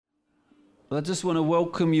Well, I just want to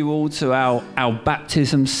welcome you all to our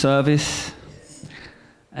baptism service.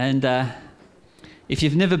 And if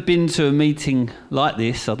you've never been to a meeting like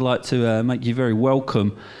this, I'd like to make you very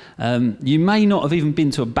welcome. You may not have even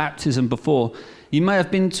been to a baptism before. You may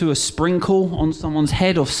have been to a sprinkle on someone's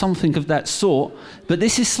head or something of that sort. But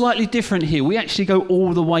this is slightly different here. We actually go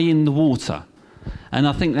all the way in the water. And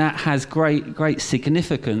I think that has great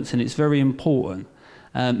significance, and it's very important.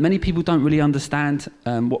 Many people don't really understand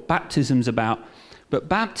what baptism's about, but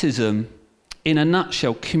baptism, in a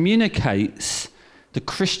nutshell, communicates the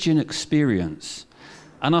Christian experience.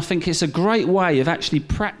 And I think it's a great way of actually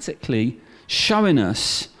practically showing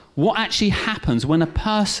us what actually happens when a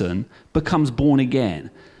person becomes born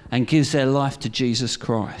again and gives their life to Jesus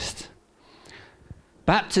Christ.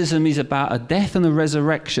 Baptism is about a death and a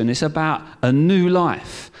resurrection. It's about a new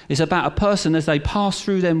life. It's about a person as they pass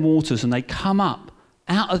through them waters and they come up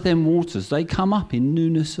out of them waters, they come up in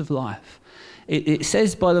newness of life. It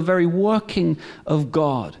says by the very working of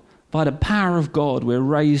God, by the power of God, we're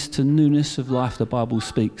raised to newness of life, the Bible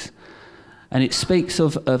speaks. And it speaks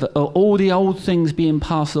of all the old things being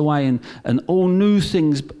passed away and all new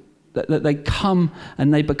things that they come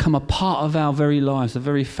and they become a part of our very lives, the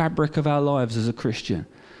very fabric of our lives as a Christian.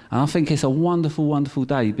 And I think it's a wonderful, wonderful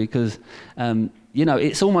day because,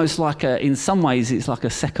 it's almost like, in some ways, it's like a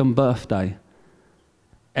second birthday.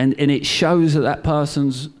 And it shows that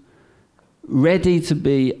person's ready to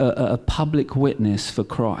be a public witness for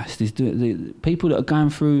Christ. The people that are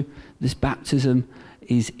going through this baptism,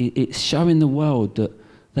 it's showing the world that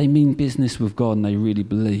they mean business with God and they really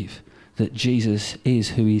believe that Jesus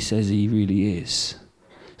is who he says he really is.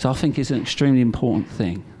 So I think it's an extremely important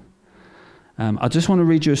thing. I just want to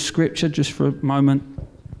read you a scripture just for a moment.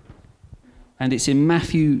 And it's in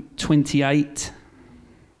Matthew 28.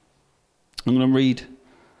 I'm going to read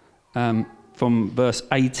from verse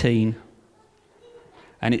 18.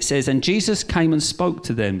 And it says, "And Jesus came and spoke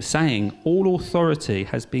to them, saying, 'All authority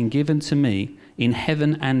has been given to me in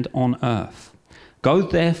heaven and on earth. Go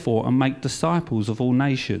therefore and make disciples of all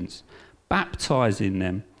nations, baptizing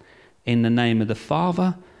them in the name of the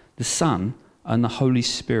Father, the Son, and the Holy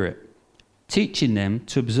Spirit, teaching them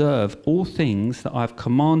to observe all things that I have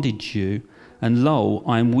commanded you, and lo,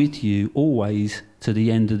 I am with you always to the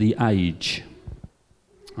end of the age.'"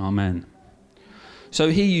 Amen. So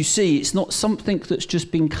here you see, it's not something that's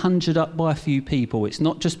just been conjured up by a few people. It's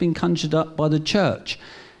not just been conjured up by the church.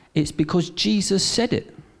 It's because Jesus said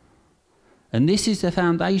it. And this is the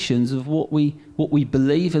foundations of what we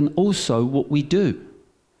believe and also what we do.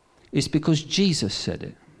 It's because Jesus said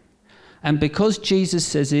it. And because Jesus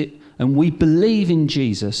says it and we believe in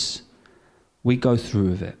Jesus, we go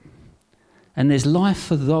through with it. And there's life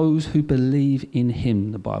for those who believe in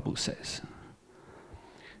him, the Bible says.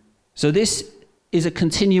 So this is a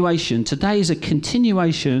continuation. Today is a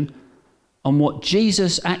continuation on what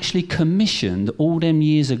Jesus actually commissioned all them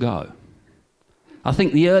years ago. I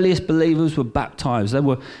think the earliest believers were baptized. They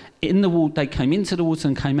were in the water. They came into the water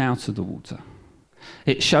and came out of the water.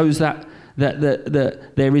 It shows that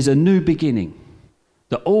there is a new beginning.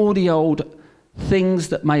 That all the old things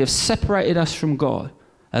that may have separated us from God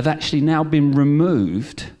have actually now been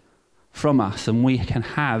removed from us, and we can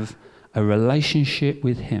have a relationship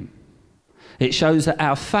with him. It shows that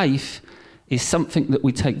our faith is something that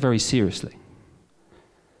we take very seriously.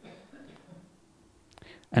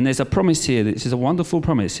 And there's a promise here. This is a wonderful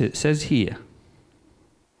promise. It says here,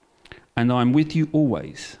 "And I'm with you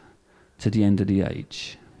always to the end of the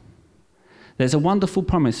age." There's a wonderful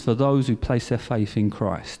promise for those who place their faith in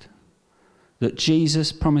Christ. That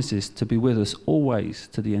Jesus promises to be with us always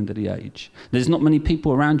to the end of the age. There's not many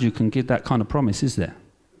people around you who can give that kind of promise, is there?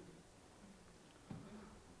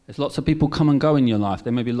 There's lots of people come and go in your life.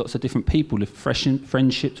 There may be lots of different people,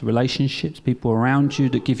 friendships, relationships, people around you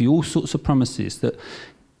that give you all sorts of promises that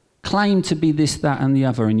claim to be this, that, and the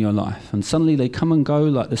other in your life. And suddenly they come and go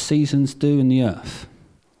like the seasons do in the earth.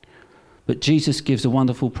 But Jesus gives a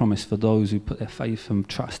wonderful promise for those who put their faith and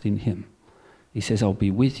trust in him. He says, "I'll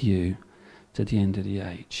be with you to the end of the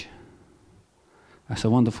age." That's a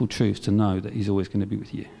wonderful truth to know that he's always going to be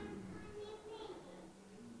with you.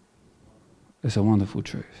 It's a wonderful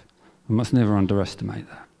truth. We must never underestimate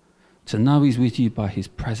that. To know he's with you by his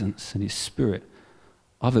presence and his spirit.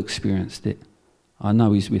 I've experienced it. I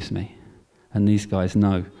know he's with me. And these guys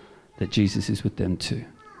know that Jesus is with them too.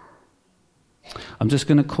 I'm just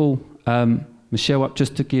going to call Michelle up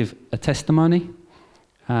just to give a testimony.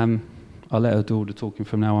 I'll let her do all the talking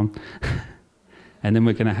from now on. And then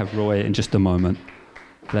we're going to have Roy in just a moment.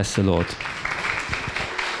 Bless the Lord.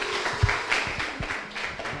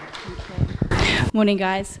 Morning,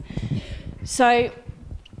 guys. So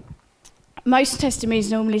most testimonies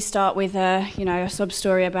normally start with a sob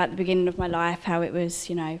story about the beginning of my life, how it was,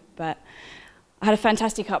 but I had a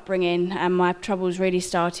fantastic upbringing, and my troubles really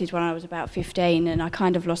started when I was about 15, and I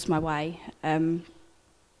kind of lost my way.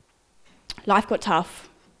 Life got tough,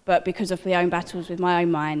 but because of my own battles with my own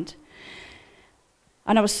mind.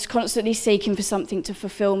 And I was constantly seeking for something to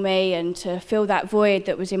fulfill me and to fill that void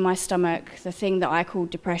that was in my stomach, the thing that I called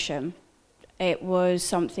depression. It was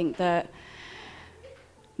something that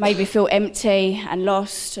made me feel empty and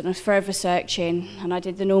lost, and I was forever searching. And I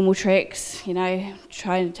did the normal tricks,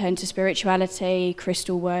 trying to turn to spirituality,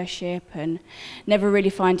 crystal worship, and never really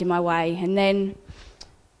finding my way. And then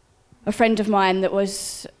a friend of mine that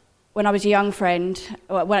was, when I was a young,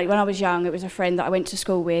 it was a friend that I went to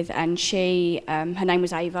school with, and she, her name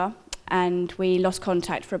was Ava, and we lost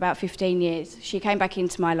contact for about 15 years. She came back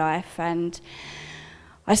into my life, and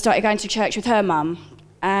I started going to church with her mum.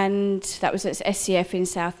 And that was at SCF in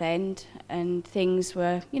Southend, and things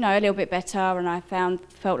were, a little bit better, and I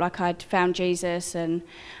felt like I'd found Jesus and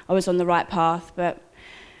I was on the right path, but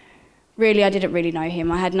really I didn't really know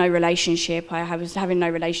him. I had no relationship. I was having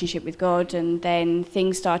no relationship with God, and then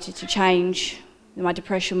things started to change. My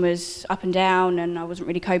depression was up and down, and I wasn't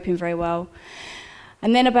really coping very well.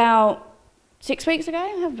 And then about 6 weeks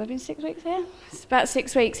ago, have I been 6 weeks here? It's about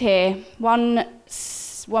 6 weeks here.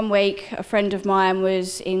 One week, a friend of mine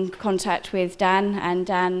was in contact with Dan, and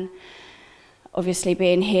Dan, obviously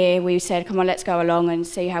being here, we said, come on, let's go along and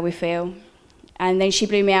see how we feel. And then she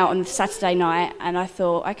blew me out on the Saturday night, and I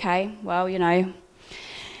thought, okay, well,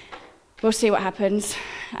 we'll see what happens.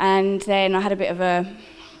 And then I had a bit of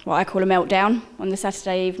what I call a meltdown on the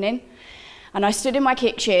Saturday evening. And I stood in my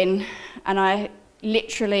kitchen, and I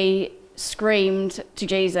literally screamed to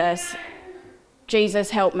Jesus, Jesus,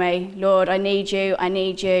 help me. Lord, I need you.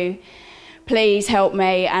 Please help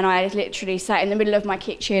me. And I literally sat in the middle of my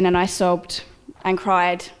kitchen and I sobbed and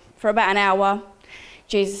cried for about an hour.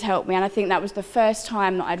 Jesus, help me. And I think that was the first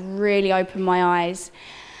time that I'd really opened my eyes.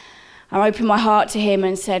 I opened my heart to him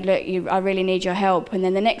and said, look, I really need your help. And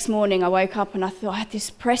then the next morning I woke up and I thought, I had this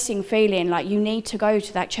pressing feeling like, you need to go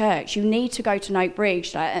to that church. You need to go to Noak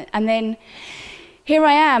Bridge. And then here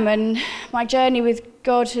I am, and my journey with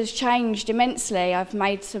God has changed immensely. I've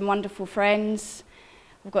made some wonderful friends.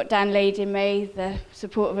 I've got Dan leading me, the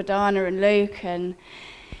support of Adana and Luke, and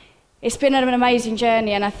it's been an amazing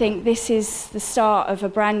journey, and I think this is the start of a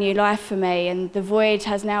brand new life for me, and the void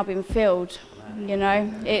has now been filled.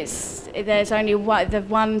 There's only the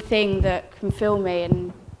one thing that can fill me,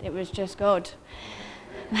 and it was just God.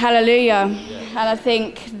 Hallelujah. And I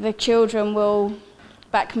think the children will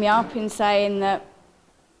back me up in saying that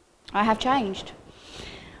I have changed.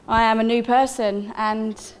 I am a new person,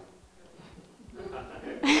 and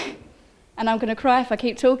I'm going to cry if I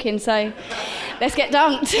keep talking, so let's get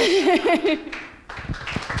dunked.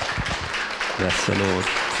 Bless the Lord.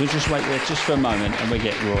 So just wait there just for a moment and we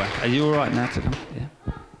get Roy. Are you all right now to come? Yeah.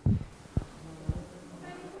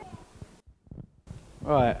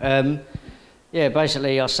 Right.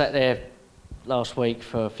 Basically I sat there last week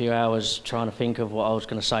for a few hours trying to think of what I was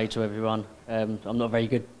going to say to everyone. I'm not a very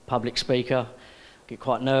good public speaker. I get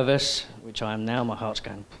quite nervous, which I am now. My heart's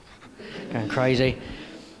going crazy.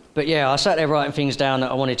 But yeah, I sat there writing things down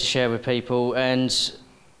that I wanted to share with people, and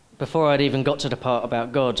before I'd even got to the part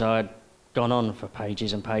about God, I'd gone on for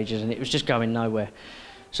pages and pages, and it was just going nowhere.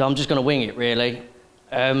 So I'm just going to wing it, really.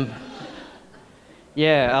 I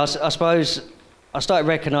suppose I started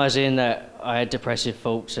recognising that I had depressive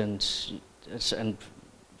thoughts and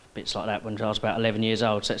bits like that when I was about 11 years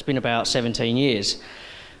old, so it's been about 17 years.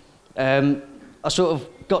 I sort of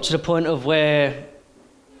got to the point of where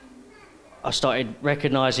I started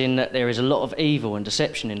recognising that there is a lot of evil and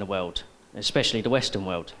deception in the world, especially the Western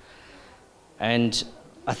world. And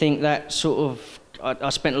I think that sort of, I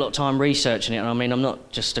spent a lot of time researching it, and I mean, I'm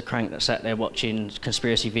not just a crank that sat there watching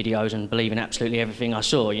conspiracy videos and believing absolutely everything I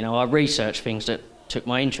saw. I researched things that took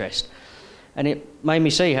my interest. And it made me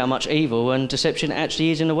see how much evil and deception actually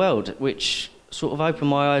is in the world, which sort of opened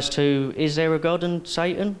my eyes to, is there a God and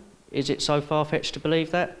Satan? Is it so far-fetched to believe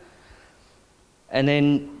that? And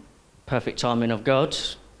then, perfect timing of God,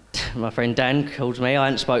 my friend Dan called me. I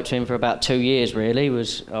hadn't spoke to him for about 2 years, really.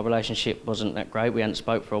 Our relationship wasn't that great. We hadn't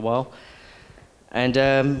spoke for a while. And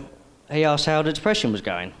he asked how the depression was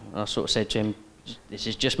going. I sort of said to him, this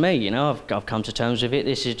is just me, I've come to terms with it.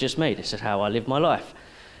 This is just me. This is how I live my life.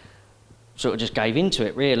 Sort of just gave into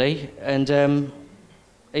it, really. And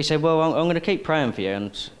he said, well, I'm going to keep praying for you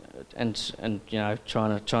and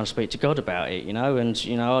trying to speak to God about it, And,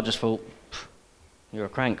 I just thought, you're a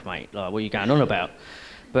crank, mate. Like, what are you going on about?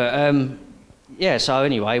 But, so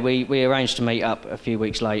anyway, we arranged to meet up a few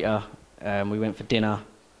weeks later, We went for dinner,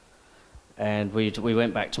 and we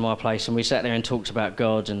went back to my place, and we sat there and talked about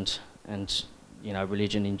God and you know,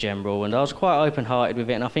 religion in general. And I was quite open-hearted with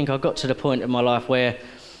it, and I think I got to the point in my life where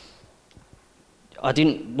I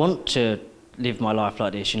didn't want to live my life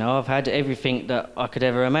like this. You know, I've had everything that I could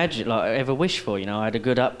ever imagine, like ever wish for. You know, I had a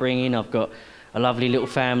good upbringing. I've got a lovely little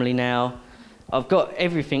family now. I've got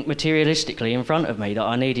everything materialistically in front of me that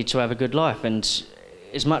I needed to have a good life. And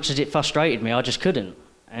as much as it frustrated me, I just couldn't.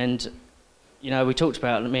 And you know,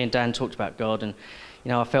 me and Dan talked about God, and you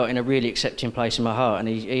know, I felt in a really accepting place in my heart. And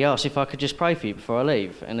he asked if I could just pray for you before I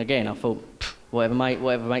leave. And again, I thought, whatever, mate,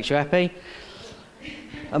 whatever makes you happy.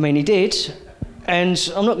 I mean, he did. And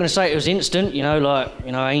I'm not going to say it was instant, you know, like,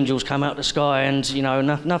 you know, angels come out the sky and, you know,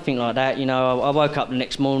 nothing like that. You know, I woke up the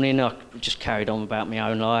next morning, I just carried on about my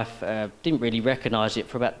own life. Didn't really recognise it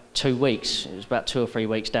for about 2 weeks. It was about 2 or 3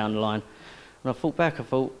 weeks down the line. And I thought back,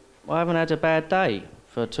 well, I haven't had a bad day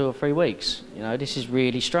for 2 or 3 weeks. You know, this is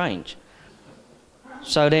really strange.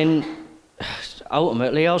 So then,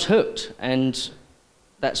 ultimately, I was hooked. And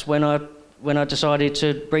that's when I decided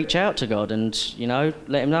to reach out to God and, you know,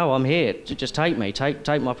 let him know I'm here. To just take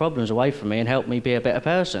my problems away from me and help me be a better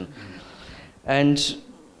person. And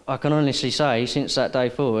I can honestly say, since that day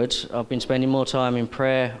forward, I've been spending more time in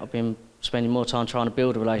prayer. I've been spending more time trying to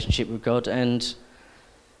build a relationship with God. And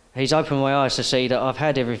he's opened my eyes to see that I've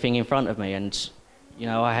had everything in front of me. And, you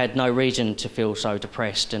know, I had no reason to feel so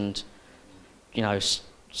depressed and, you know,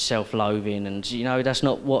 self-loathing, and you know, that's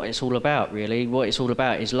not what it's all about, really. What it's all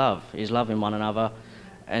about is love, is loving one another,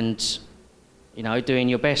 and you know, doing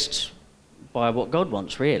your best by what God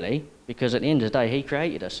wants, really, because at the end of the day, he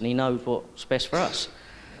created us and he knows what's best for us.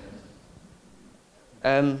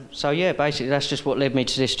 So yeah, basically that's just what led me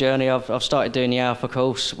to this journey. I've started doing the Alpha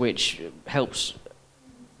course, which helps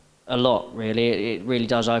a lot, really. It really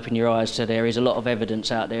does open your eyes to there is a lot of evidence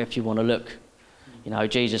out there if you want to look. You know,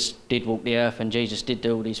 Jesus did walk the earth and Jesus did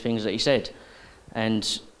do all these things that he said.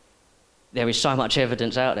 And there is so much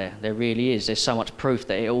evidence out there. There really is. There's so much proof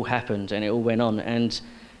that it all happened and it all went on. And,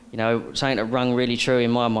 you know, something that rung really true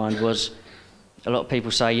in my mind was a lot of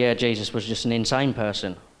people say, yeah, Jesus was just an insane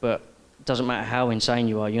person. But it doesn't matter how insane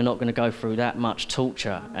you are, you're not going to go through that much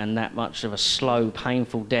torture and that much of a slow,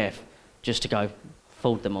 painful death just to go,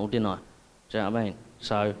 fooled them all, didn't I? Do you know what I mean?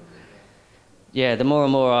 So yeah, the more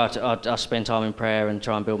and more I spend time in prayer and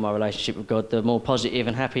try and build my relationship with God, the more positive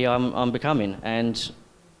and happy I'm becoming. And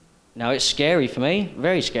you know, it's scary for me,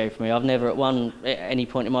 very scary for me. I've never at any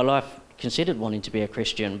point in my life considered wanting to be a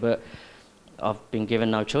Christian, but I've been given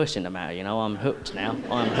no choice in the matter. You know, I'm hooked now.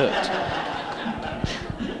 I'm hooked.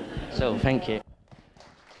 So, thank you.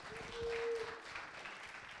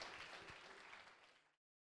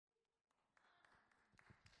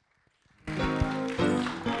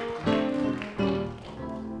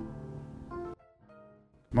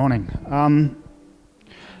 Morning.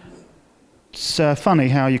 It's funny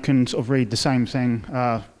how you can sort of read the same thing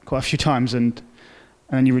quite a few times and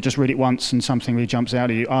you would just read it once and something really jumps out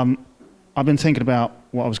at you. I've been thinking about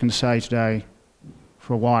what I was going to say today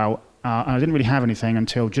for a while, and I didn't really have anything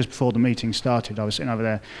until just before the meeting started. I was sitting over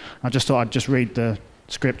there. I just thought I'd just read the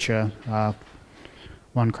scripture,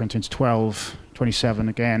 1 Corinthians 12:27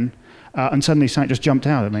 again, and suddenly something just jumped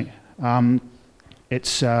out at me.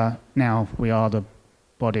 It's now we are the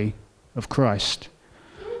body of Christ.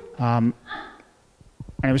 And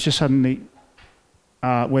it was just suddenly,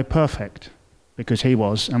 we're perfect because he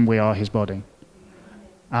was and we are his body.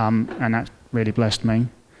 And that really blessed me.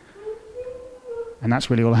 And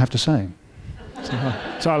that's really all I have to say.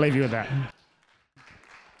 So I'll leave you with that.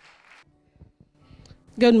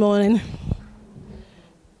 Good morning.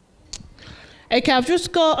 Okay, I've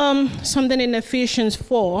just got something in Ephesians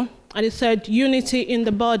 4, and it said unity in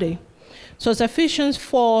the body. So it's Ephesians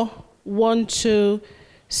 4,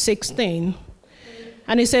 1-16.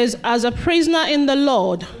 And it says, as a prisoner in the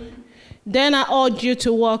Lord, then I urge you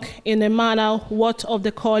to walk in a manner worthy of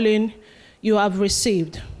the calling you have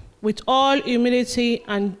received, with all humility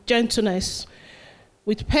and gentleness,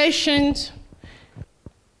 with patience,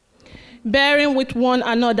 bearing with one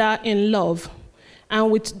another in love, and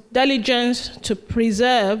with diligence to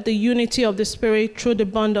preserve the unity of the Spirit through the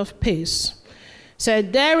bond of peace.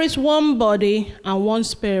 Said, there is one body and one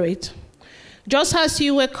Spirit, just as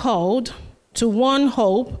you were called to one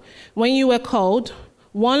hope when you were called,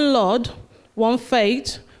 one Lord, one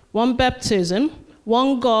faith, one baptism,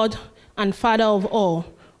 one God and Father of all,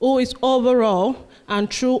 who is over all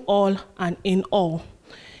and through all and in all.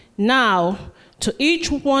 Now, to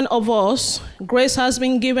each one of us, grace has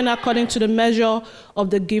been given according to the measure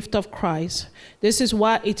of the gift of Christ. This is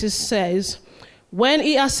why it says, when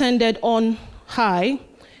he ascended on high,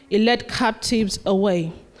 he led captives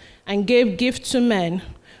away and gave gifts to men.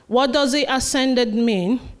 What does he ascended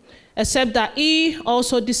mean? Except that he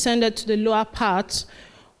also descended to the lower parts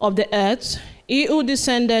of the earth. He who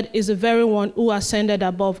descended is the very one who ascended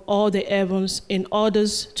above all the heavens in order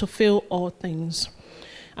to fill all things.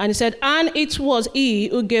 And he said, and it was he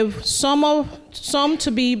who gave some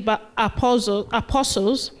to be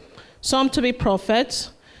apostles, some to be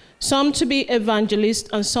prophets, some to be evangelists,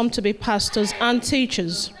 and some to be pastors and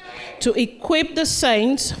teachers, to equip the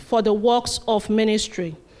saints for the works of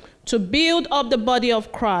ministry, to build up the body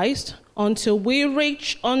of Christ until we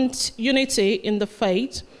reach unity in the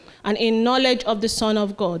faith and in knowledge of the Son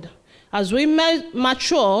of God, as we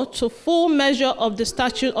mature to full measure of the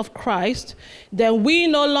stature of Christ, then we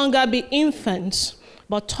no longer be infants,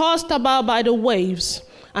 but tossed about by the waves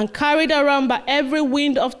and carried around by every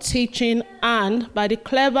wind of teaching and by the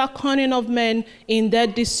clever cunning of men in their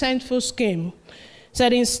deceitful scheme.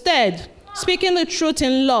 Said instead, speaking the truth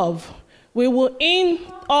in love, we will in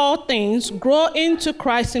all things grow into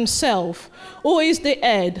Christ himself, who is the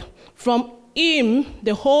head. From him,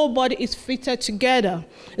 the whole body is fitted together,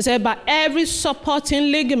 said, by every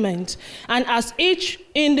supporting ligament. And as each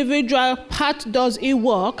individual part does its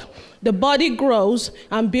work, the body grows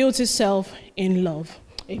and builds itself in love.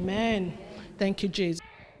 Amen. Thank you, Jesus.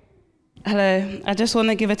 Hello. I just want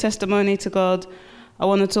to give a testimony to God. I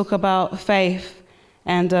want to talk about faith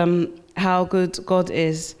and how good God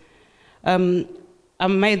is. I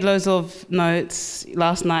made loads of notes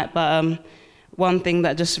last night, but one thing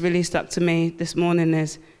that just really stuck to me this morning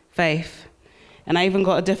is faith. And I even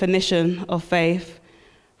got a definition of faith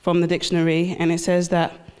from the dictionary, and it says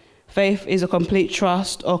that faith is a complete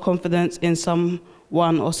trust or confidence in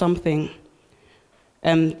someone or something.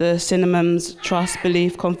 The synonyms: trust,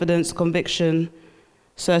 belief, confidence, conviction,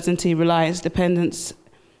 certainty, reliance, dependence,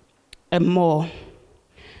 and more.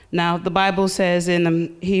 Now, the Bible says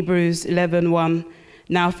in Hebrews 11:1,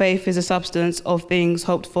 now faith is a substance of things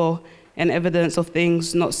hoped for and evidence of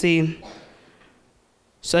things not seen.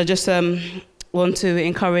 So I just want to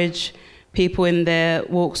encourage people in their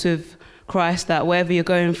walks with Christ that wherever you're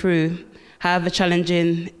going through, however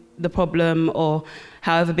challenging the problem or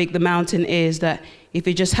however big the mountain is, that if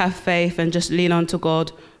you just have faith and just lean on to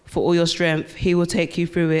God for all your strength, he will take you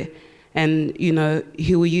through it, and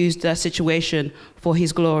he will use that situation for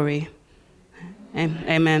his glory.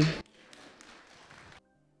 Amen.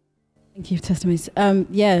 Thank you for testimonies.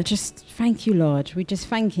 Just thank you, Lord. We just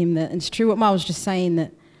thank him that, and it's true what Miles was just saying,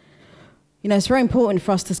 that it's very important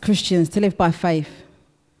for us as Christians to live by faith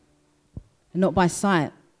and not by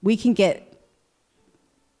sight. We can get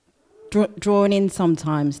drawn in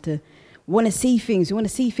sometimes to want to see things. We want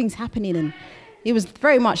to see things happening, and it was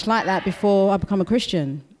very much like that before I became a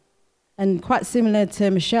Christian. And quite similar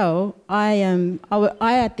to Michelle, I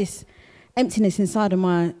had this emptiness inside of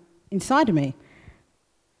me.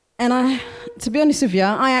 And to be honest with you,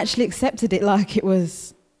 I actually accepted it like it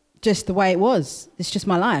was just the way it was. It's just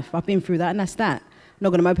my life. I've been through that, and that's that. I'm not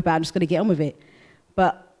going to mope about it. I'm just going to get on with it.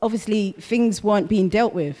 But obviously, things weren't being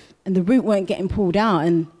dealt with, and the root weren't getting pulled out.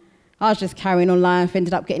 And I was just carrying on life,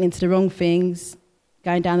 ended up getting into the wrong things,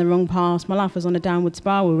 going down the wrong path. My life was on a downward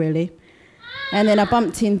spiral, really. And then I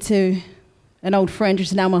bumped into an old friend, which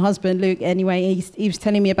is now my husband, Luke. Anyway, he was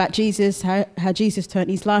telling me about Jesus, how Jesus turned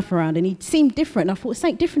his life around, and he seemed different. I thought,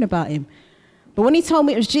 something different about him. But when he told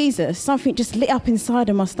me it was Jesus, something just lit up inside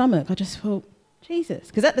of my stomach. I just thought, Jesus.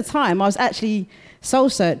 Because at the time, I was actually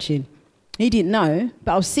soul-searching. He didn't know,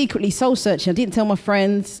 but I was secretly soul-searching. I didn't tell my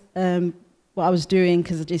friends what I was doing,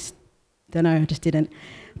 because I just didn't.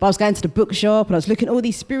 But I was going to the bookshop, and I was looking at all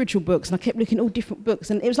these spiritual books, and I kept looking at all different books,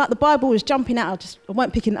 and it was like the Bible was jumping out. I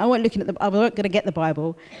wasn't going to get the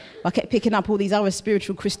Bible. I kept picking up all these other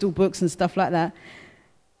spiritual crystal books and stuff like that.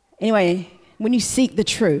 Anyway, when you seek the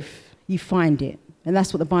truth, you find it. And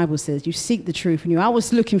that's what the Bible says. You seek the truth. And I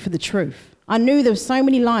was looking for the truth. I knew there were so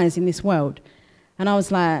many lies in this world. And I was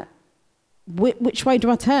like, which way do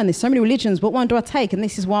I turn? There's so many religions. What one do I take? And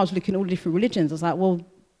this is why I was looking at all the different religions. I was like, well,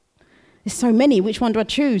 there's so many. Which one do I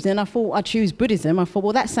choose? And I thought I'd choose Buddhism. I thought,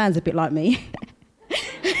 well, that sounds a bit like me.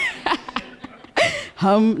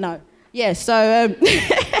 No. Yeah, so,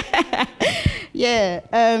 but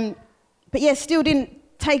yeah, still didn't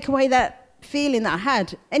take away that feeling that I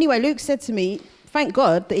had. Anyway, Luke said to me, thank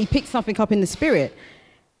God that he picked something up in the spirit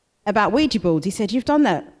about Ouija boards. He said, you've done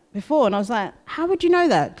that before. And I was like, how would you know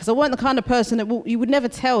that? Because I weren't the kind of person that you would never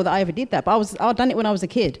tell that I ever did that. But I'd done it when I was a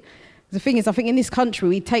kid. The thing is, I think in this country,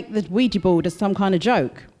 we take the Ouija board as some kind of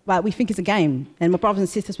joke. Like, we think it's a game. And my brothers and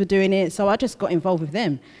sisters were doing it, so I just got involved with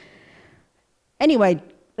them. Anyway,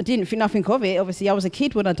 I didn't think nothing of it. Obviously, I was a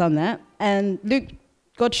kid when I'd done that. And Luke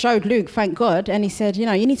God showed Luke, thank God, and he said, you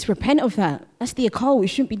need to repent of that. That's the occult. You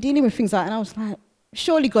shouldn't be dealing with things like that. And I was like,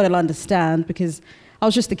 surely God will understand, because I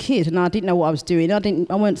was just a kid and I didn't know what I was doing.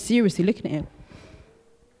 I weren't seriously looking at him.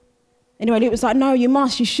 Anyway, Luke was like, no,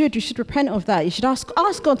 you should repent of that. You should ask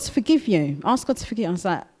God to forgive you. Ask God to forgive you. I was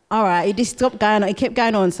like, all right. He just stopped going on. He kept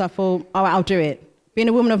going on. So I thought, all right, I'll do it. Being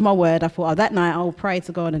a woman of my word, I thought, that night I'll pray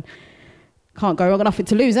to God and can't go wrong. I've got nothing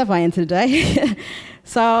to lose, have I, end of the day?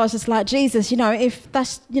 So I was just like, Jesus, if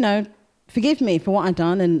that's, forgive me for what I've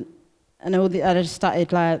done. And I just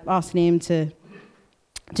started like asking him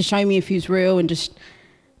to show me if he was real and just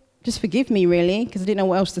forgive me, really, because I didn't know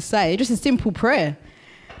what else to say. Just a simple prayer.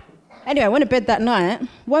 Anyway, I went to bed that night,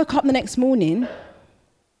 woke up the next morning,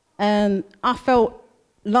 and I felt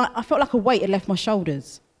like a weight had left my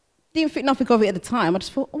shoulders. Didn't think nothing of it at the time. I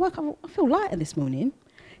just thought, I feel lighter this morning.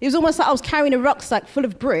 It was almost like I was carrying a rucksack full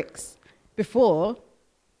of bricks before,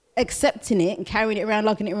 accepting it and carrying it around,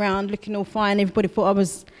 lugging it around, looking all fine. Everybody thought I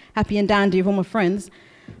was happy and dandy with all my friends.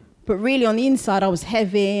 But really on the inside, I was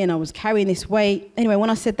heavy and I was carrying this weight. Anyway, when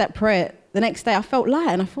I said that prayer, the next day I felt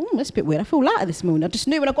lighter, and I thought, that's a bit weird. I feel lighter this morning. I just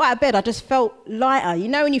knew when I got out of bed, I just felt lighter.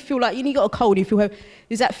 When you feel like you got a cold, you feel,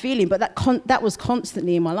 there's that feeling, but that was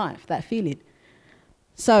constantly in my life, that feeling.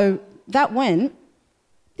 So that went.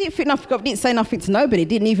 Didn't think nothing of it, didn't say nothing to nobody,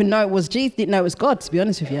 didn't even know it was Jesus, didn't know it was God, to be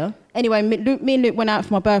honest with you. Anyway, me and Luke went out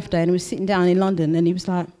for my birthday, and he was sitting down in London, and he was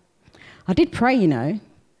like, I did pray, And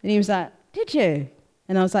he was like, did you?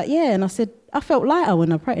 And I was like, yeah. And I said, I felt lighter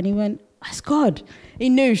when I prayed. And he went, that's God. He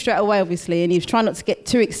knew straight away, obviously, and he was trying not to get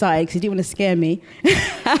too excited because he didn't want to scare me.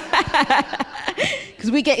 Because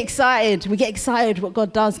we get excited what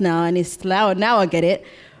God does now, and it's loud. Now I get it.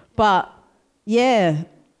 But, yeah.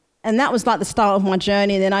 And that was like the start of my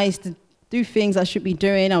journey. And then I used to do things I should be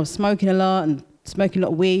doing. I was smoking a lot and smoking a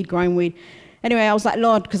lot of weed, growing weed. Anyway, I was like,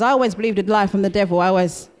 Lord, because I always believed a lie from the devil. I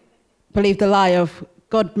always believed the lie of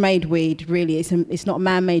God made weed, really. It's not a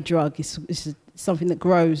man-made drug. It's something that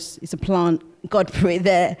grows. It's a plant. God put it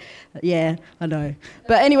there. Yeah, I know.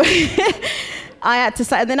 But anyway, I had to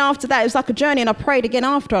say, and then after that, it was like a journey, and I prayed again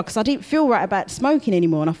after, because I didn't feel right about smoking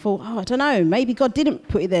anymore. And I thought, I don't know, maybe God didn't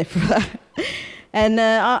put it there for that. And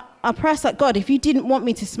I prayed like, God, if you didn't want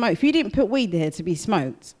me to smoke, if you didn't put weed there to be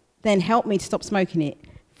smoked, then help me to stop smoking it.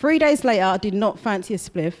 3 days later, I did not fancy a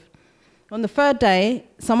spliff. On the third day,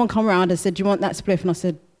 someone come around and said, do you want that spliff?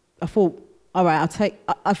 And I thought, all right,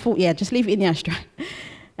 I thought, yeah, just leave it in the ashtray.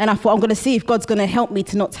 And I thought, I'm going to see if God's going to help me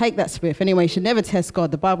to not take that spliff. Anyway, you should never test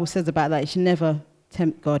God. The Bible says about that. You should never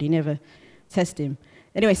tempt God. You never test him.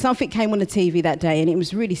 Anyway, something came on the TV that day, and it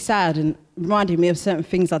was really sad and reminded me of certain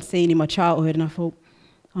things I'd seen in my childhood. And I thought,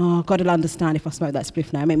 God will understand if I smoke that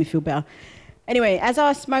spliff now. It made me feel better. Anyway, as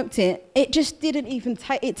I smoked it, it just didn't even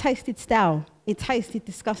it tasted stale. It tasted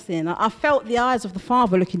disgusting. I felt the eyes of the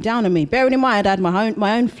Father looking down at me. Bearing in mind, I had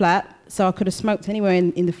my own flat, so I could have smoked anywhere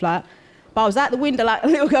in the flat. But I was out the window like a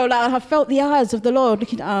little girl, and I felt the eyes of the Lord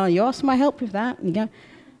looking, you asked my help with that? And you go,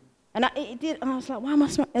 and it did, and I was like, why am I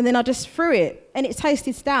smoking? And then I just threw it, and it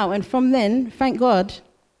tasted stale. And from then, thank God,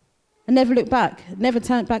 I never looked back, never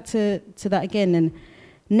turned back to that again, and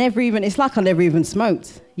it's like I never even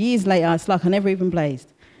smoked. Years later, it's like I never even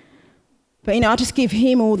blazed. But, I just give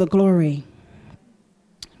him all the glory,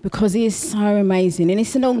 because he is so amazing. And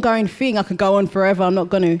it's an ongoing thing. I could go on forever. I'm not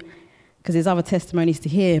going to, because there's other testimonies to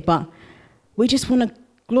hear. But we just want to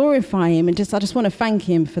glorify him, and I just want to thank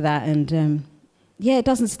him for that. And, it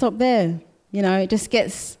doesn't stop there. It just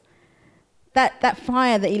gets that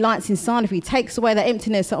fire that he lights inside of you, takes away that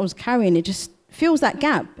emptiness that I was carrying. It just fills that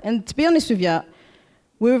gap. And to be honest with you,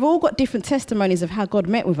 we've all got different testimonies of how God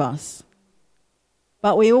met with us.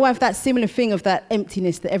 But we all have that similar thing of that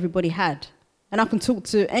emptiness that everybody had. And I can talk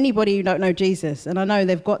to anybody who don't know Jesus, and I know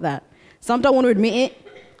they've got that. Some don't want to admit it,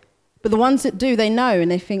 but the ones that do, they know, and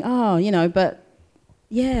they think, but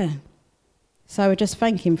yeah. So we just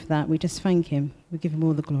thank him for that. We just thank him. We give him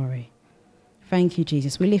all the glory. Thank you,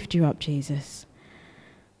 Jesus. We lift you up, Jesus.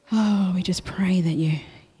 We just pray that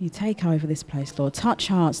you take over this place, Lord. Touch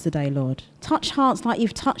hearts today, Lord. Touch hearts like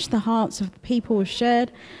you've touched the hearts of the people who've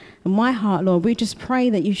shared. And my heart, Lord, we just pray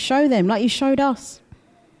that you show them like you showed us.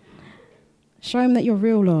 Show them that you're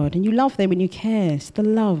real, Lord, and you love them and you care. It's the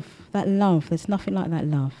love, that love. There's nothing like that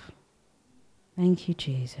love. Thank you,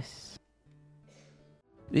 Jesus.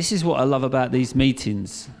 This is what I love about these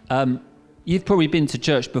meetings. You've probably been to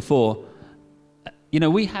church before.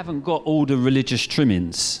 We haven't got all the religious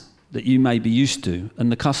trimmings that you may be used to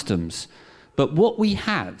and the customs. But what we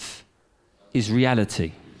have is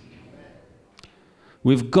reality.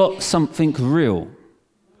 We've got something real.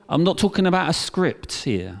 I'm not talking about a script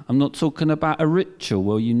here. I'm not talking about a ritual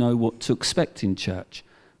where you know what to expect in church.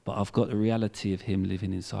 But I've got the reality of him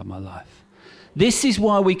living inside my life. This is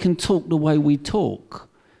why we can talk the way we talk,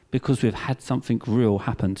 because we've had something real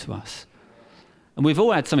happen to us. And we've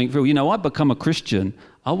all had something real. You know, I become a Christian.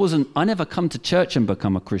 I never come to church and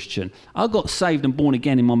become a Christian. I got saved and born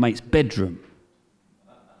again in my mate's bedroom.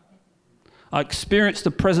 I experienced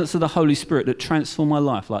the presence of the Holy Spirit that transformed my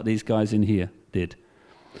life like these guys in here did.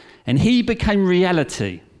 And he became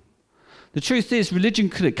reality. The truth is, religion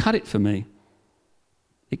couldn't cut it for me.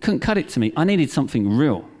 It couldn't cut it to me. I needed something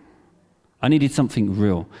real.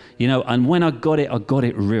 You know, and when I got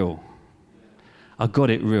it real. I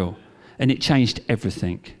got it real. And it changed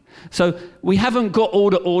everything. So we haven't got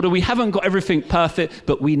all the order. We haven't got everything perfect,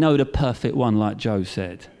 but we know the perfect one, like Joe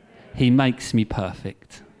said. He makes me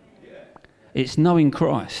perfect. It's knowing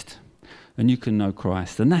Christ. And you can know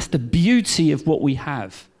Christ. And that's the beauty of what we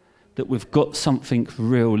have, that we've got something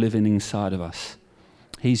real living inside of us.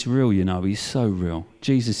 He's real, you know. He's so real.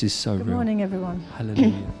 Jesus is so real. Good morning, everyone.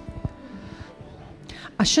 Hallelujah.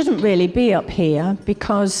 I shouldn't really be up here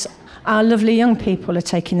because our lovely young people are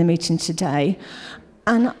taking the meeting today,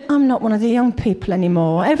 and I'm not one of the young people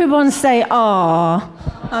anymore. Everyone say,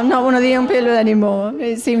 I'm not one of the young people anymore.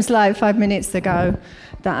 It seems like 5 minutes ago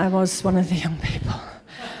that I was one of the young people,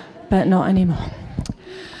 but not anymore.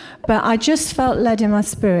 But I just felt led in my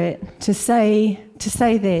spirit to say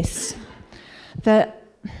this, that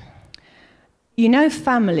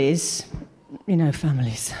families.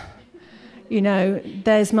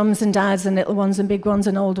 There's mums and dads and little ones and big ones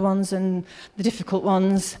and old ones and the difficult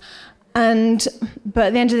ones. But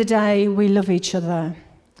at the end of the day, we love each other.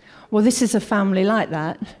 Well, this is a family like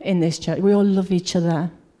that in this church. We all love each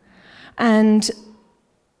other. And,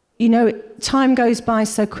 time goes by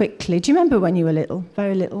so quickly. Do you remember when you were little,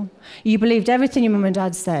 very little? You believed everything your mum and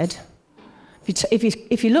dad said.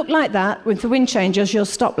 If you look like that with the wind changes, you'll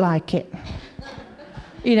stop like it.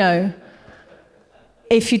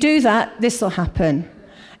 If you do that, this will happen.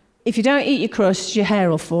 If you don't eat your crust, your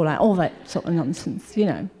hair will fall out. All that sort of nonsense,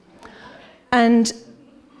 And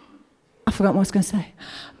I forgot what I was going to say.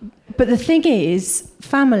 But the thing is,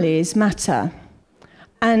 families matter.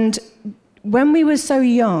 And when we were so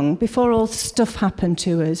young, before all stuff happened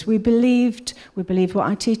to us, we believed what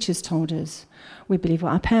our teachers told us. We believed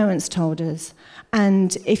what our parents told us.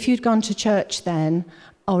 And if you'd gone to church then,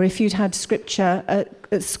 or if you'd had scripture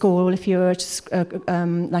at school, if you were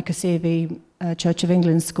like a CV, Church of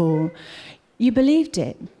England school, you believed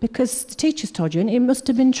it because the teachers told you, and it must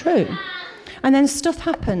have been true. And then stuff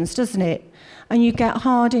happens, doesn't it? And you get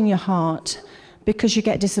hard in your heart because you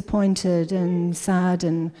get disappointed and sad,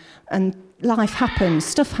 and life happens,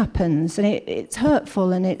 stuff happens, and it's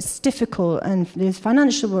hurtful and it's difficult, and there's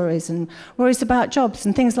financial worries and worries about jobs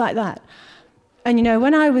and things like that. And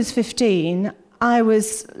when I was 15, I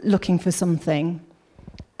was looking for something,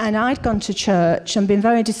 and I'd gone to church and been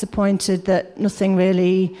very disappointed that nothing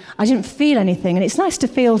really, I didn't feel anything, and it's nice to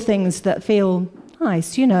feel things that feel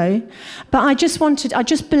nice, but I just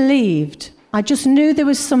believed, I just knew there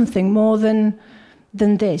was something more than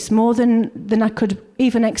this, more than I could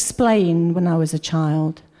even explain when I was a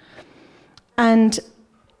child. And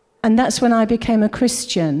that's when I became a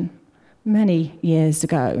Christian many years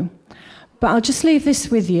ago. But I'll just leave this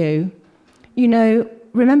with you.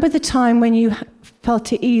 Remember the time when you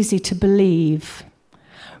felt it easy to believe.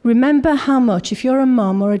 Remember how much, if you're a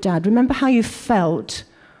mum or a dad, remember how you felt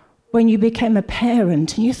when you became a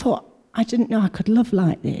parent and you thought, I didn't know I could love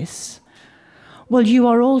like this. Well, you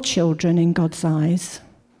are all children in God's eyes.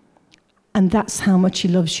 And that's how much he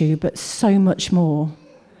loves you, but so much more.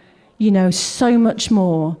 So much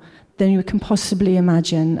more than you can possibly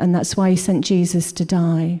imagine. And that's why he sent Jesus to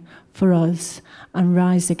die for us and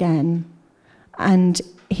rise again. And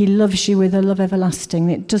he loves you with a love everlasting.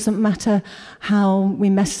 It doesn't matter how we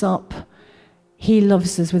mess up. He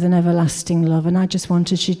loves us with an everlasting love. And I just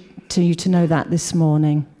wanted you to know that this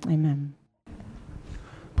morning. Amen.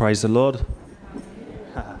 Praise the Lord.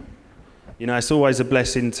 It's always a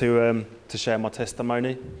blessing to share my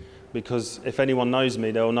testimony, because if anyone knows me,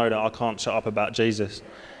 they'll know that I can't shut up about Jesus.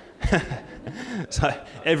 So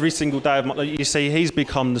every single day of my life, you see, he's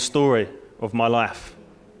become the story of my life.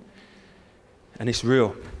 And it's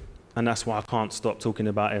real. And that's why I can't stop talking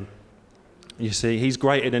about him. You see, he's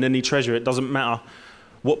greater than any treasure. It doesn't matter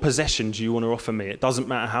what possessions you want to offer me. It doesn't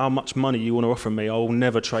matter how much money you want to offer me. I will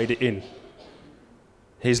never trade it in.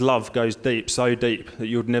 His love goes deep, so deep, that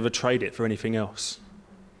you would never trade it for anything else.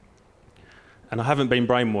 And I haven't been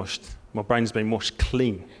brainwashed. My brain's been washed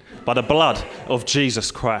clean by the blood of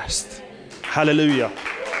Jesus Christ. Hallelujah.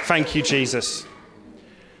 Thank you, Jesus.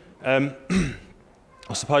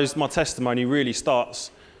 I suppose my testimony really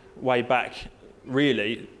starts way back,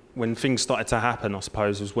 really, when things started to happen, I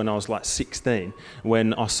suppose, was when I was like 16,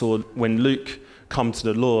 when Luke come to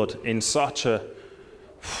the Lord in such a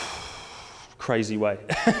crazy way.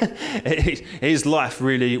 His life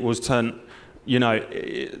really was turned,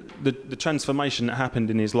 the transformation that happened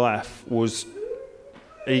in his life was,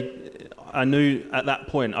 I knew at that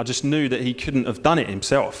point, I just knew that he couldn't have done it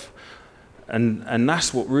himself. And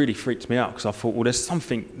that's what really freaked me out, because I thought, well, there's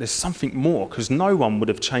something more, because no one would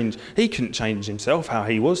have changed. He couldn't change himself how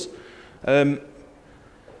he was. And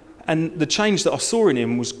the change that I saw in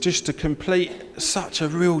him was just such a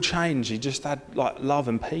real change. He just had like love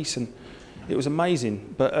and peace, and it was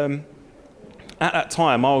amazing. But at that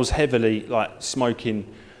time, I was heavily like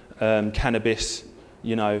smoking cannabis.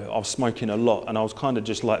 I was smoking a lot, and I was kind of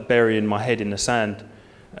just like burying my head in the sand.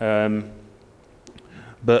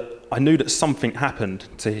 But I knew that something happened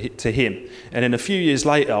to him. And then a few years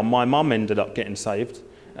later, my mum ended up getting saved,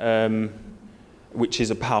 which is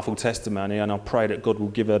a powerful testimony. And I pray that God will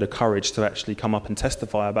give her the courage to actually come up and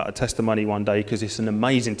testify about a testimony one day, because it's an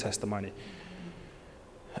amazing testimony.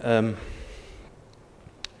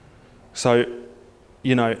 So,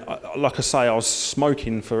 like I say, I was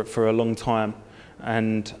smoking for a long time.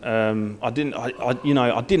 And I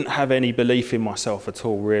didn't have any belief in myself at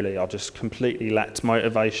all, really. I just completely lacked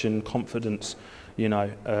motivation, confidence,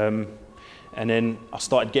 And then I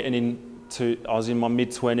started I was in my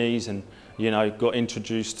mid-20s and, got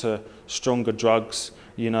introduced to stronger drugs,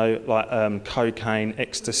 like cocaine,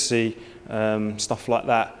 ecstasy, stuff like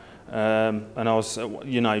that. And I was,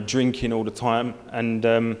 drinking all the time.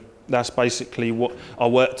 And that's basically what I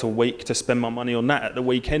worked a week to spend my money on that at the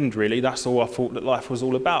weekend, really. That's all I thought that life was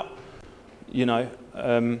all about,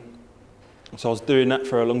 So I was doing that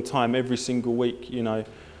for a long time, every single week,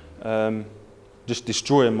 just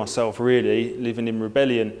destroying myself, really, living in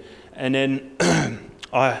rebellion. And then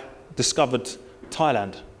I discovered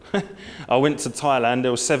Thailand. I went to Thailand.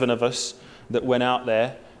 There were 7 of us that went out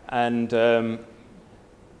there, and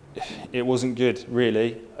it wasn't good,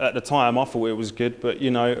 really. At the time, I thought it was good, but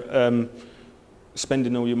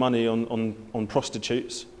spending all your money on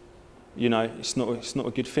prostitutes, it's not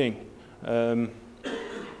a good thing. And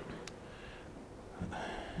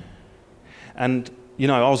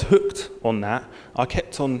I was hooked on that. I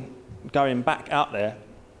kept on going back out there.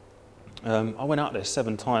 I went out there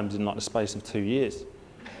 7 times in like the space of 2 years.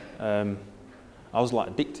 I was like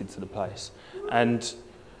addicted to the place, and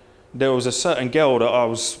there was a certain girl that I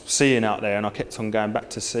was seeing out there, and I kept on going back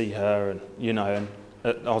to see her, and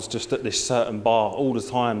and I was just at this certain bar all the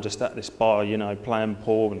time, just at this bar, playing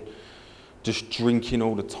pool and just drinking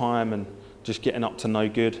all the time and just getting up to no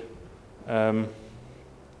good. But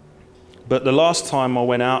the last time I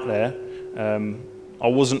went out there, I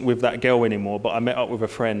wasn't with that girl anymore, but I met up with a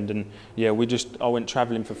friend, and I went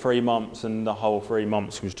travelling for 3 months, and the whole 3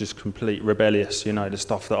 months was just complete rebellious, the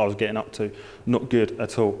stuff that I was getting up to, not good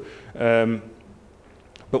at all.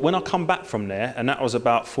 But when I come back from there, and that was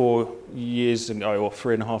about 4 years ago, or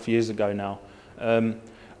 3.5 years ago now,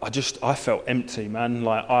 I felt empty, man.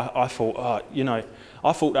 Like I thought, I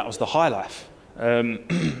thought that was the high life.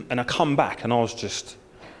 And I come back, and I was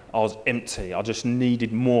empty. I just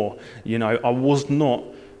needed more. I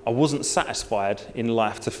wasn't satisfied in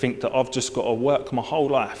life to think that I've just got to work my whole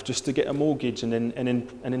life just to get a mortgage and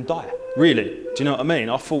then die. Really, do you know what I mean?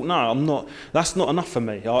 I thought, no, I'm not. That's not enough for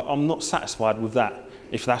me. I'm not satisfied with that,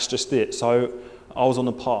 if that's just it. So I was on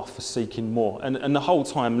a path for seeking more. And the whole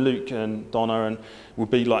time, Luke and Donna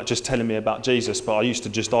would be like just telling me about Jesus, but I used to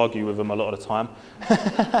just argue with them a lot of the time.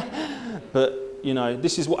 But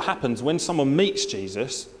this is what happens when someone meets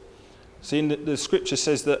Jesus. See, the scripture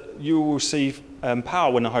says that you will receive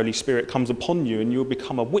power when the Holy Spirit comes upon you, and you'll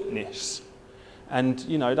become a witness. And,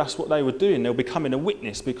 that's what they were doing. They were becoming a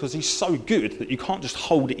witness, because he's so good that you can't just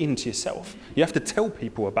hold it into yourself. You have to tell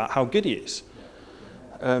people about how good he is.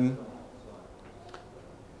 I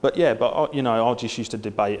just used to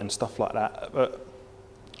debate and stuff like that. But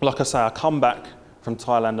like I say, I come back from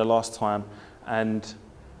Thailand the last time, and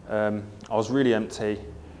I was really empty,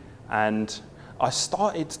 and I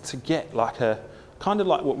started to get like kind of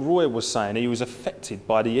like what Roy was saying. He was affected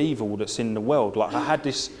by the evil that's in the world. Like I had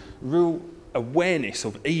this real awareness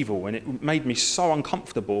of evil, and it made me so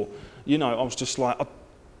uncomfortable. I was just like,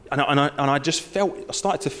 I just felt, I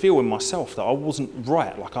started to feel in myself that I wasn't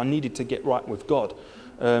right. Like I needed to get right with God,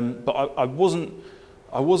 but I wasn't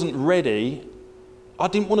ready. I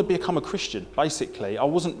didn't want to become a Christian. Basically, I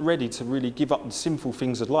wasn't ready to really give up the sinful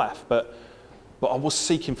things of life, but I was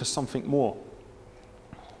seeking for something more.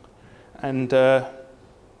 And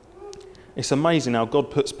It's amazing how God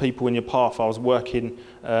puts people in your path. I was working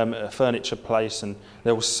at a furniture place, and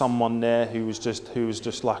there was someone there who was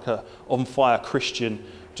just like a on fire Christian.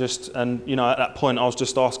 And at that point I was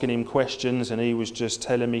just asking him questions, and he was just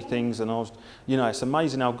telling me things, and I was, it's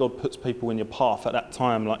amazing how God puts people in your path at that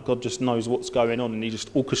time. Like, God just knows what's going on, and he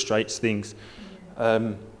just orchestrates things.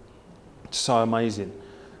 So amazing.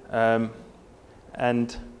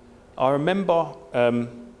 And I remember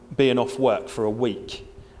being off work for a week,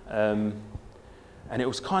 and it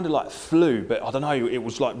was kind of like flu, but I don't know, it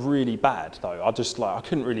was like really bad though. I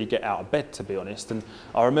couldn't really get out of bed, to be honest. And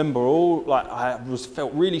I remember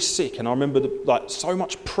felt really sick, and I remember so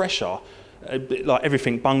much pressure, like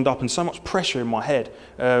everything bunged up and so much pressure in my head.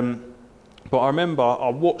 But I remember I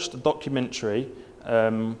watched a documentary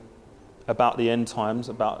about the end times,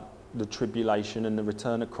 about the tribulation and the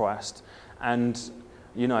return of Christ, and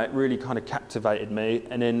it really kind of captivated me.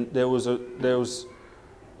 And then there was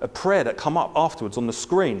a prayer that come up afterwards on the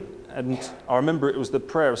screen, and I remember it was the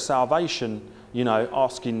prayer of salvation,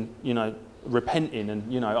 asking, repenting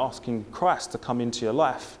and, asking Christ to come into your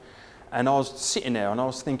life. And I was sitting there and I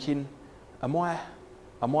was thinking, am I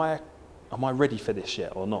ready for this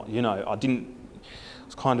yet or not? I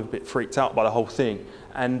was kind of a bit freaked out by the whole thing.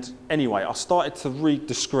 And anyway, I started to read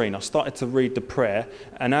the screen, I started to read the prayer,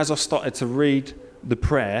 and as I started to read the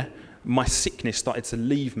prayer, my sickness started to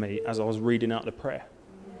leave me as I was reading out the prayer.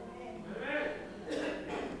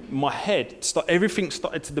 My head,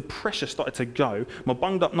 the pressure started to go, my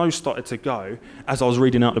bunged up nose started to go as I was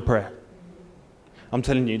reading out the prayer. I'm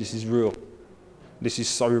telling you, this is real. This is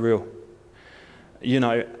so real.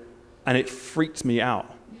 And it freaked me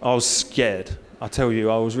out. I was scared. I tell you,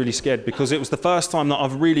 I was really scared, because it was the first time that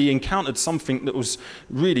I've really encountered something that was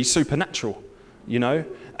really supernatural,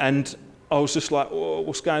 and I was just like, oh,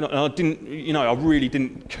 what's going on? And I really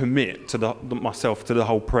didn't commit to myself to the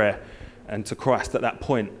whole prayer and to Christ at that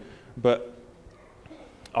point. But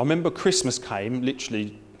I remember Christmas came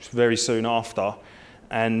literally very soon after,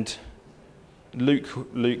 and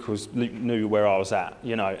Luke knew where I was at,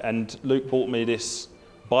 and Luke bought me this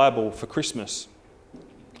Bible for Christmas.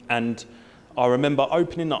 And I remember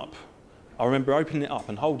opening it up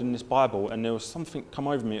and holding this Bible, and there was something come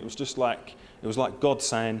over me. It was like God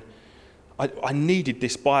saying, I needed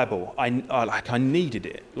this Bible. I needed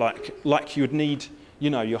it. Like you would need,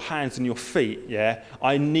 your hands and your feet, yeah?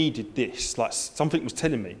 I needed this. Like, something was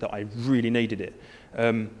telling me that I really needed it.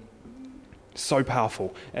 So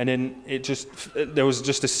powerful. And then there was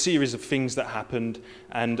just a series of things that happened,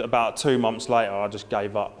 and about 2 months later, I just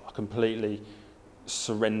gave up. I completely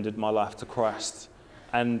surrendered my life to Christ.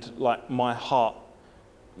 And my heart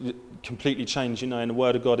completely changed. In the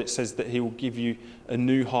Word of God, it says that He will give you a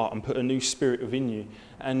new heart and put a new spirit within you.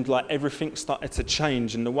 And everything started to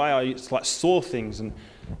change, and the way I saw things, and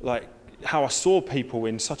how I saw people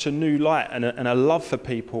in such a new light, and a love for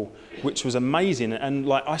people, which was amazing.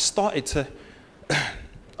 And I started to,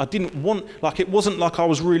 I didn't want, it wasn't like I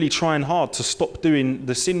was really trying hard to stop doing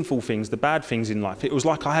the sinful things, the bad things in life. It was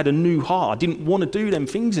like I had a new heart. I didn't want to do them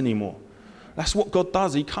things anymore. That's what God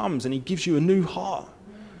does. He comes and He gives you a new heart.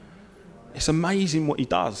 It's amazing what He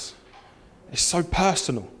does. It's so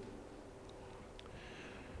personal.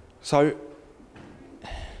 So,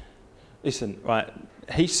 listen, right,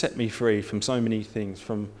 He set me free from so many things,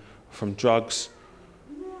 from drugs,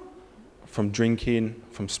 from drinking,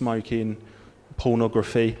 from smoking,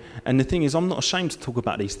 pornography. And the thing is, I'm not ashamed to talk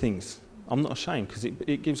about these things. I'm not ashamed, because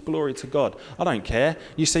it gives glory to God. I don't care.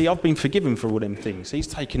 You see, I've been forgiven for all them things. He's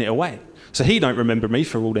taken it away. So He don't remember me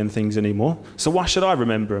for all them things anymore. So why should I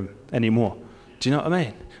remember Him anymore? Do you know what I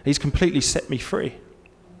mean? He's completely set me free.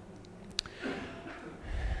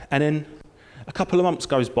 And then a couple of months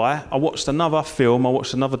goes by, I watched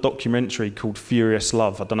another documentary called Furious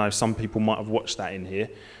Love. I don't know, some people might have watched that in here.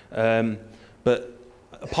 But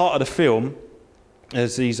a part of the film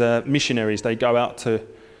is these missionaries, they go out to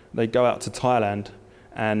Thailand,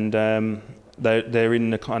 and they're in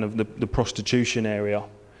the kind of the prostitution area.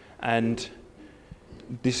 And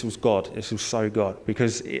this was God. This was so God,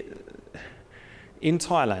 because in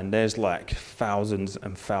Thailand there's thousands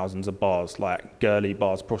and thousands of bars, girly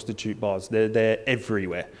bars, prostitute bars. They're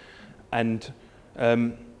everywhere, and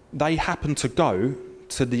they happen to go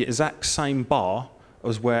to the exact same bar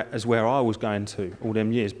as where I was going to all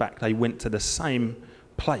them years back. They went to the same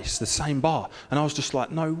place, the same bar, and I was just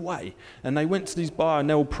like, no way. And they went to this bar, and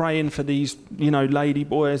they were praying for these, lady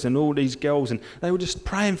boys and all these girls, and they were just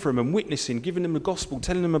praying for them and witnessing, giving them the gospel,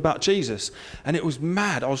 telling them about Jesus. And it was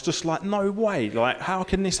mad. I was just like, no way. How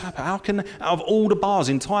can this happen? How can, out of all the bars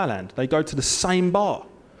in Thailand, they go to the same bar?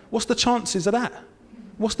 What's the chances of that?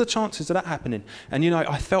 What's the chances of that happening? And,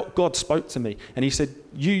 I felt God spoke to me. And he said,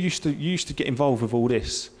 you used to get involved with all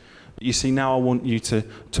this. But you see, now I want you to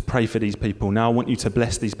pray for these people. Now I want you to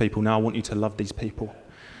bless these people. Now I want you to love these people.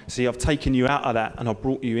 See, I've taken you out of that and I've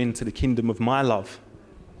brought you into the kingdom of my love.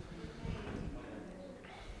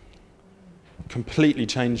 Completely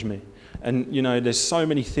changed me. And, there's so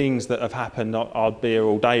many things that have happened. I'd be here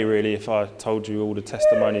all day, really, if I told you all the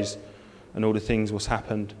testimonies and all the things what's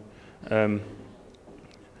happened.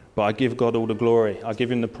 But I give God all the glory. I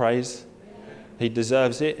give him the praise. He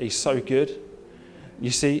deserves it. He's so good.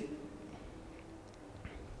 You see,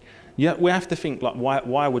 we have to think, like,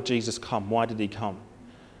 why would Jesus come? Why did he come?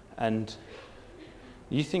 And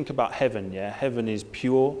you think about heaven, yeah? Heaven is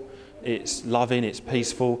pure. It's loving. It's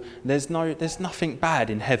peaceful. There's nothing bad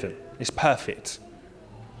in heaven. It's perfect.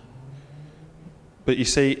 But you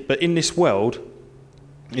see, in this world,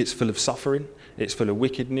 it's full of suffering, it's full of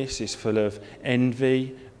wickedness, it's full of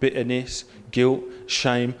envy, bitterness, guilt,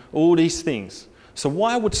 shame, all these things. So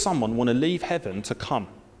why would someone want to leave heaven to come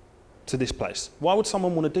to this place? Why would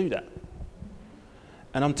someone want to do that?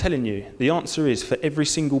 And I'm telling you, the answer is, for every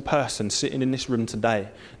single person sitting in this room today,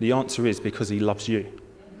 the answer is because he loves you.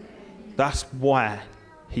 That's why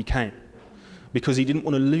he came. Because he didn't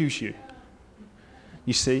want to lose you.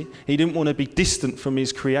 You see, he didn't want to be distant from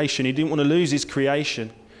his creation. He didn't want to lose his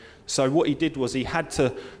creation. So what he did was he had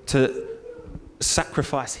to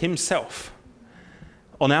sacrifice himself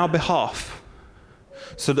on our behalf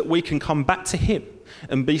so that we can come back to him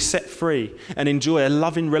and be set free and enjoy a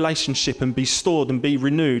loving relationship and be stored and be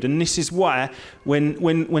renewed. And this is why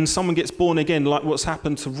when someone gets born again, like what's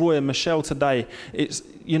happened to Roy and Michelle today,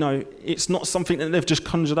 it's not something that they've just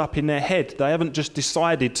conjured up in their head. They haven't just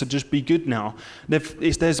decided to just be good now.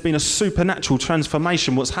 There's been a supernatural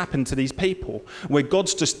transformation what's happened to these people, where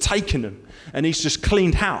God's just taken them and he's just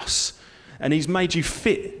cleaned house and he's made you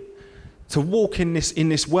fit to walk in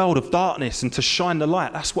this world of darkness and to shine the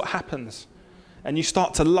light. That's what happens. And you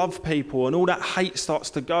start to love people and all that hate starts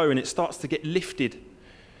to go and it starts to get lifted.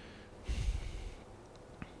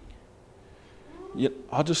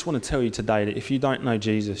 I just want to tell you today that if you don't know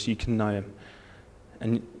Jesus, you can know him.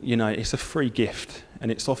 And, it's a free gift and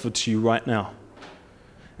it's offered to you right now.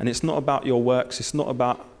 And it's not about your works. It's not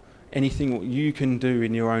about anything what you can do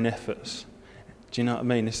in your own efforts. Do you know what I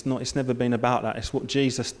mean? It's never been about that. It's what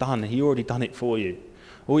Jesus done. He already done it for you.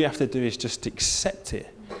 All you have to do is just accept it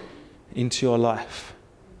into your life.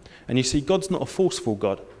 And you see, God's not a forceful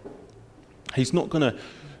God. He's not going to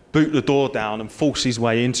boot the door down and force his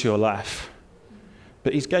way into your life.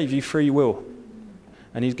 But he's gave you free will.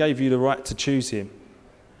 And he's gave you the right to choose him.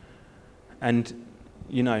 And,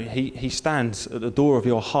 he stands at the door of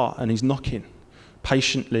your heart and he's knocking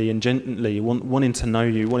patiently and gently, wanting to know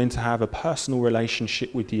you, wanting to have a personal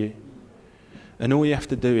relationship with you. And all you have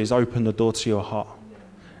to do is open the door to your heart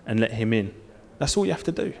and let him in. That's all you have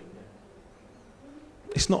to do.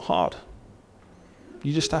 It's not hard.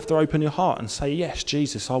 You just have to open your heart and say, yes,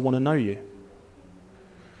 Jesus, I want to know you.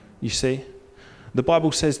 You see, the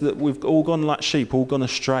Bible says that we've all gone like sheep, all gone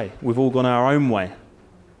astray. We've all gone our own way.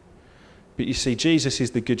 But you see, Jesus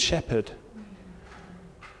is the good shepherd.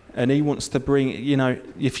 And he wants to bring,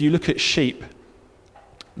 if you look at sheep,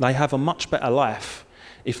 they have a much better life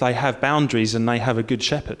if they have boundaries and they have a good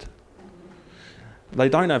shepherd. They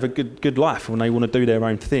don't have a good life when they want to do their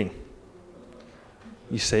own thing.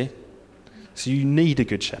 You see? So you need a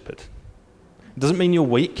good shepherd. It doesn't mean you're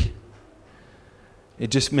weak.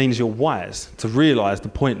 It just means you're wise to realise the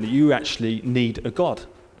point that you actually need a God.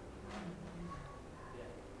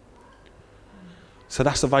 So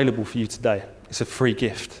that's available for you today. It's a free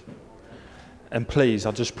gift. And please,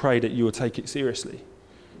 I just pray that you will take it seriously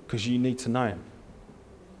because you need to know him.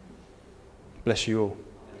 Bless you all.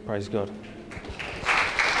 Praise God.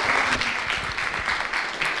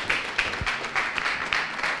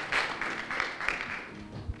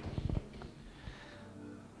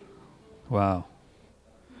 Wow.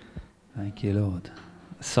 Thank you, Lord.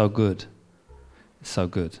 So good. So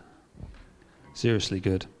good. Seriously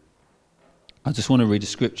good. I just want to read a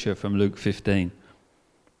scripture from Luke 15.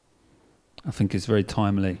 I think it's very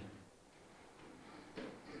timely.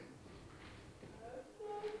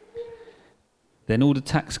 Then all the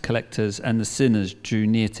tax collectors and the sinners drew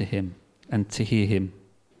near to him and to hear him.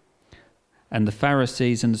 And the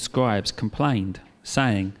Pharisees and the scribes complained,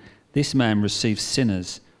 saying, "This man receives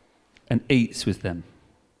sinners and eats with them."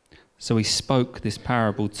 So he spoke this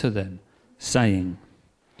parable to them, saying,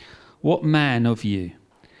 "What man of you,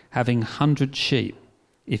 having 100 sheep,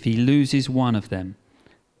 if he loses one of them,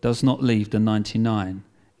 does not leave the 99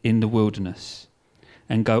 in the wilderness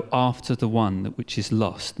and go after the one which is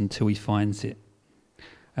lost until he finds it?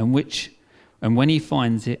 and when he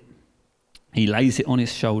finds it, he lays it on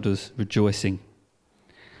his shoulders, rejoicing.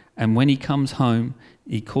 And when he comes home,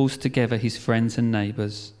 he calls together his friends and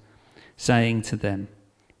neighbours, saying to them,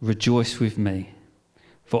 "Rejoice with me,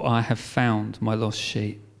 for I have found my lost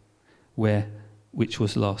sheep, which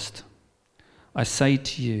was lost." I say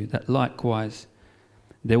to you that likewise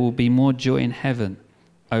there will be more joy in heaven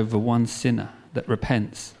over one sinner that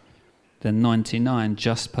repents than 99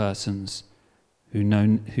 just persons who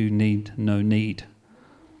need no need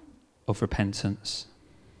of repentance.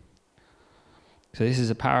 So this is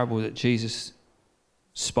a parable that Jesus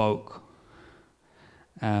spoke.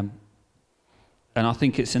 And I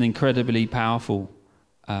think it's an incredibly powerful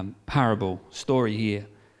parable story here,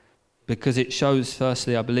 because it shows,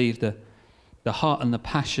 firstly, I believe, the heart and the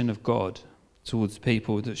passion of God towards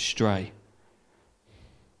people that stray.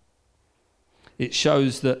 It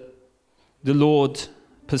shows that the Lord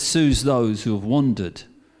pursues those who have wandered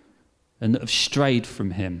and that have strayed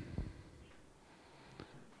from him.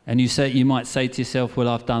 And you might say to yourself, well,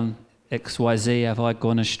 I've done X, Y, Z, have I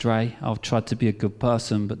gone astray? I've tried to be a good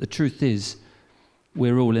person. But the truth is,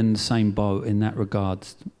 we're all in the same boat in that regard.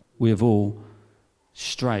 We have all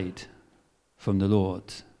strayed from the Lord.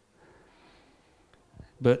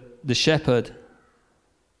 But the shepherd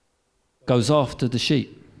goes after the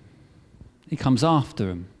sheep. He comes after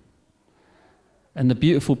them. And the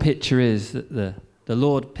beautiful picture is that the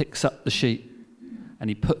Lord picks up the sheep and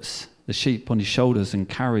he puts the sheep on his shoulders and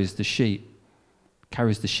carries the sheep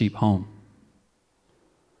home.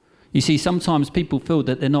 You see, sometimes people feel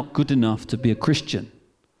that they're not good enough to be a Christian,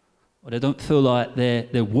 or they don't feel like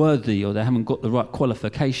they're worthy, or they haven't got the right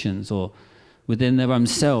qualifications, or within their own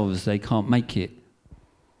selves they can't make it.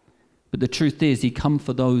 But the truth is, he come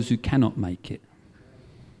for those who cannot make it.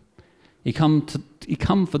 He come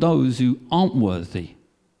for those who aren't worthy.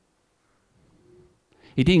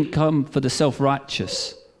 He didn't come for the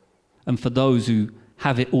self-righteous and for those who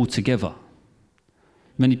have it all together.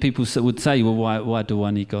 Many people would say, well, why do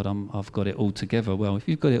I need God? I've got it all together. Well, if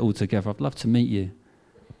you've got it all together, I'd love to meet you.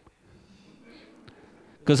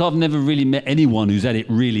 Because I've never really met anyone who's had it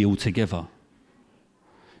really all together.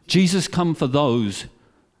 Jesus come for those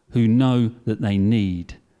who know that they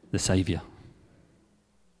need the Saviour.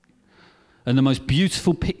 And the most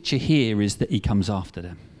beautiful picture here is that he comes after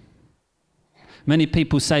them. Many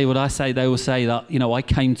people say what I say, they will say that, I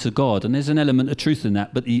came to God, and there's an element of truth in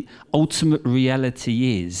that, but the ultimate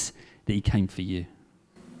reality is that he came for you.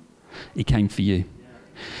 He came for you.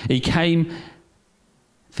 He came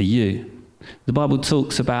for you. The Bible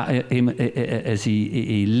talks about him as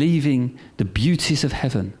he leaving the beauties of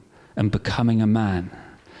heaven and becoming a man.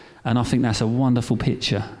 And I think that's a wonderful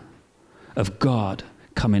picture of God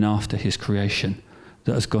coming after his creation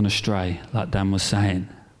that has gone astray, like Dan was saying.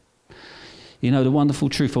 The wonderful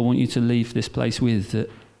truth I want you to leave this place with,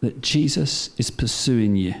 that Jesus is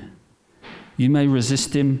pursuing you. You may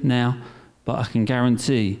resist him now, but I can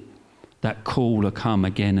guarantee that call will come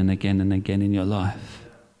again and again and again in your life.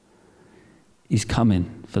 He's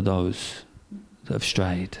coming for those that have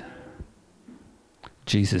strayed.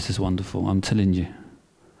 Jesus is wonderful, I'm telling you.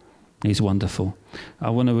 He's wonderful. I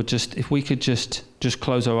want to if we could just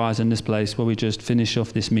close our eyes in this place while we just finish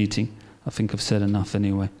off this meeting. I think I've said enough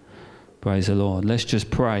anyway. Praise the Lord. Let's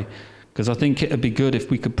just pray, because I think it would be good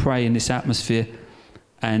if we could pray in this atmosphere.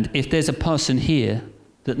 And if there's a person here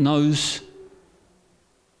that knows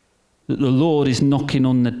that the Lord is knocking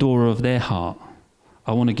on the door of their heart,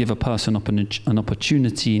 I want to give a person an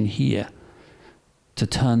opportunity in here to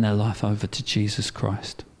turn their life over to Jesus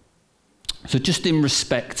Christ. So just in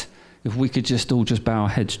respect, if we could just all bow our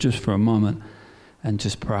heads just for a moment and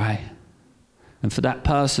just pray. And for that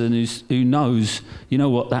person who knows,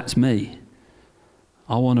 that's me.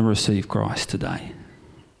 I want to receive Christ today.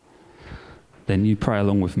 Then you pray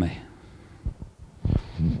along with me.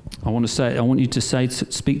 I want you to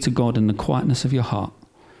speak to God in the quietness of your heart.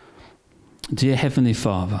 Dear Heavenly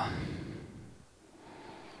Father,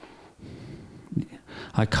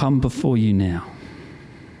 I come before you now.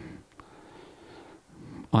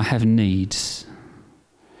 I have needs.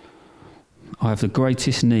 I have the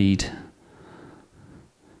greatest need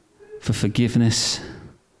for forgiveness.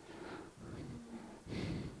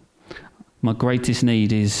 My greatest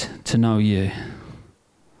need is to know you.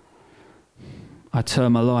 I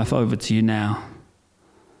turn my life over to you now,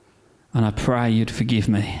 and I pray you'd forgive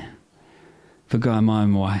me for going my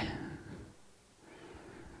own way.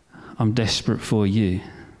 I'm desperate for you.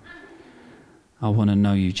 I want to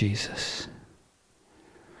know you, Jesus.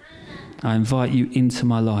 I invite you into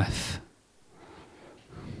my life.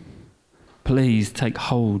 Please take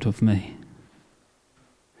hold of me.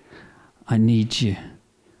 I need you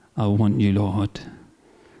I want you, Lord.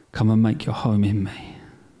 Come and make your home in me.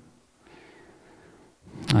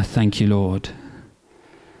 I thank you, Lord.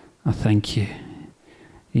 I thank you.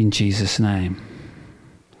 In Jesus' name.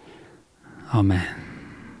 Amen.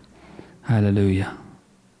 Hallelujah.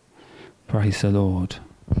 Praise the Lord.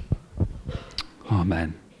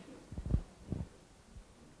 Amen.